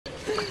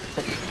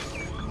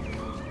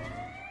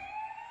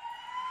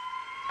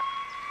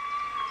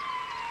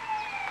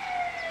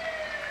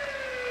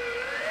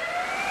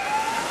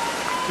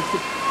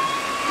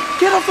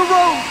Get off the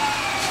road!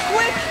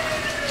 Quick!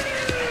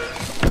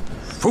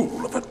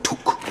 Fool of a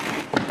took.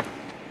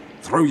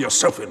 Throw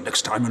yourself in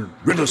next time and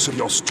rid us of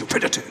your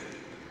stupidity.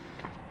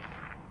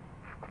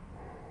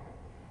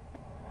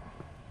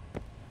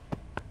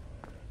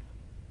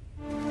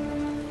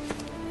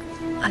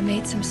 I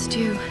made some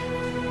stew.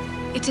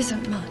 It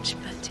isn't much,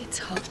 but it's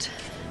hot.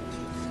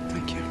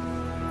 Thank you.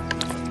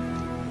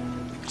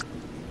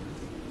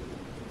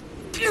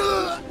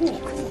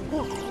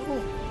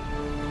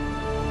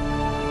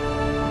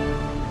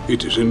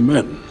 It is in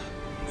men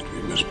that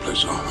we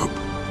misplace our hope.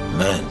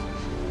 Men.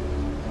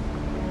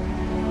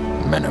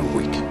 Men are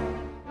weak.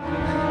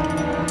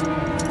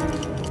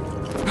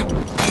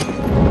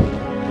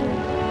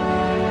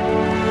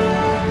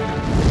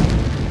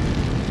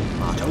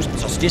 Tomatoes and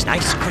sausages,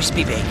 nice,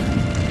 crispy big.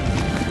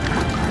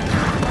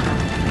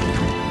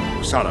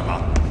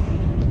 Saruman.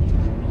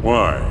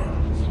 Why?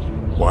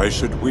 Why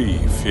should we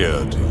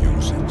fear to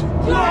use it?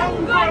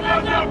 Stronger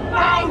than the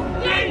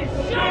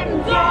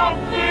foundations of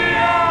the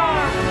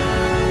earth!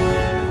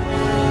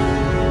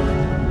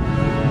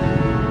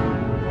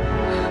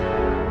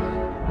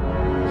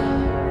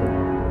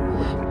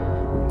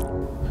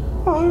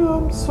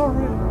 I'm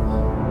sorry.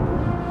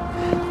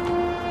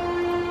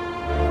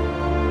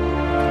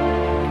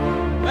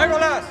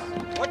 Legolas,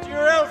 what do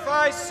your elf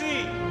eyes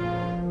see?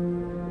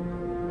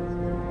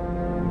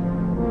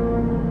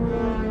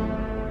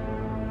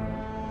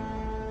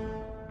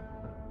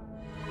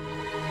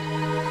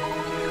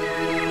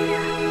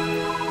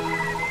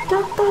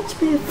 Don't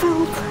touch me,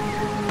 Phil.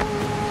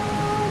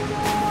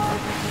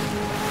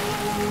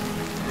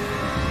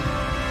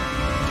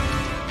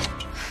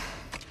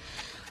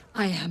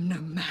 I am no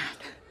man.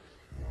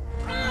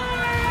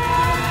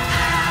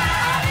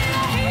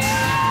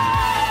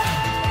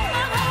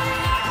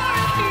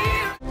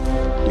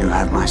 You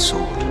have my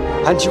sword.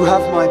 And you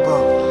have my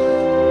bow.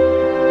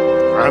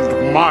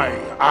 And my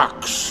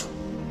axe.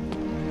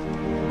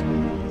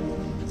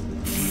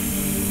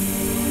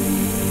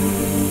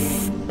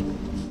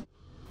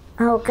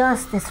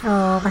 Augustus'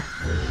 robe.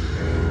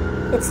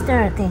 It's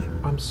dirty.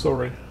 I'm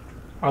sorry.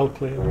 I'll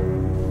clean it.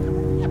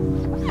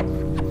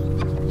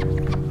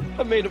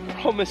 I made a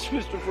promise,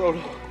 Mr.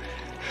 Frodo.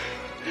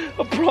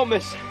 A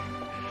promise.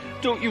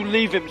 Don't you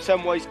leave him,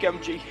 Samwise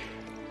Gamgee.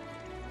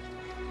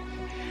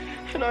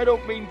 And I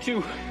don't mean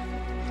to.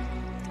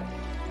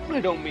 I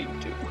don't mean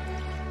to.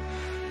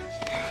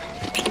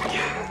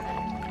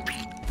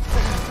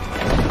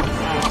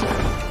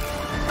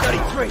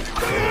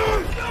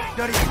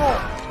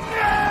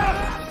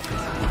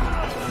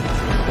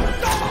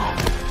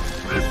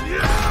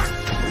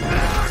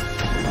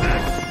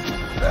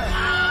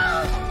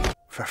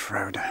 For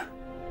Frodo.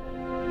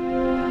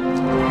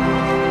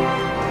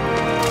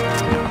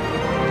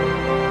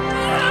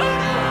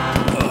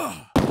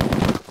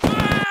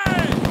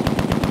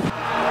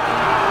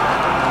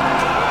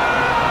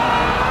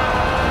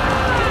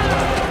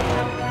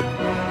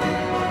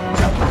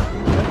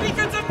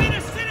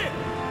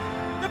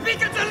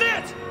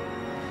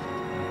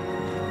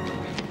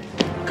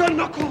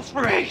 Knuckles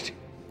for 8!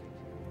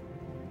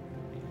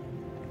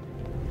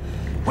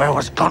 Where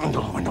was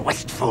Gondor when the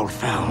Westfall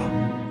fell?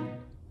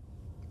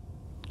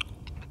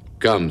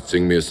 Come,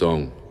 sing me a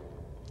song.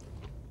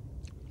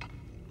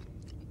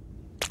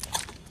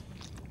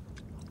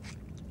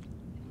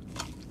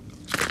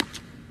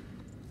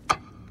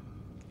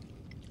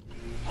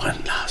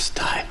 One last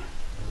time.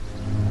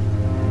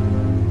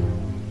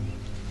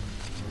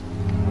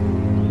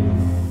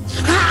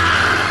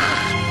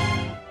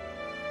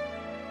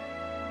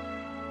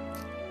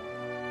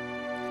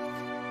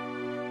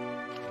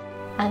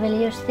 I will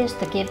use this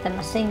to give them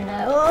a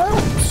signal.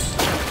 Oops.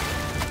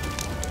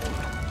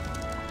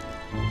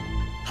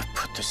 I've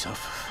put this off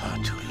for far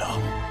too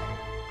long.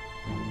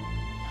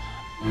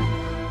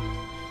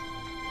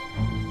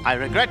 I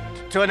regret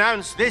to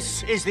announce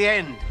this is the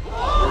end.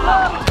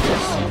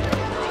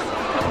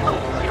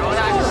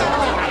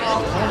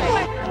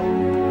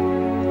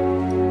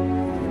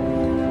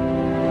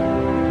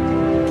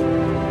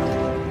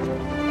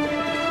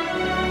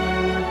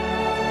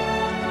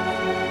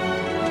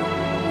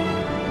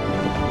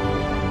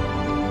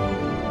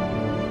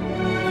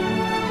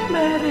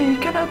 Mary,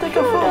 can I take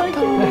a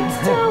photo? You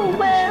so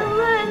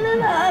well.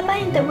 Am I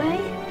in the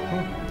way?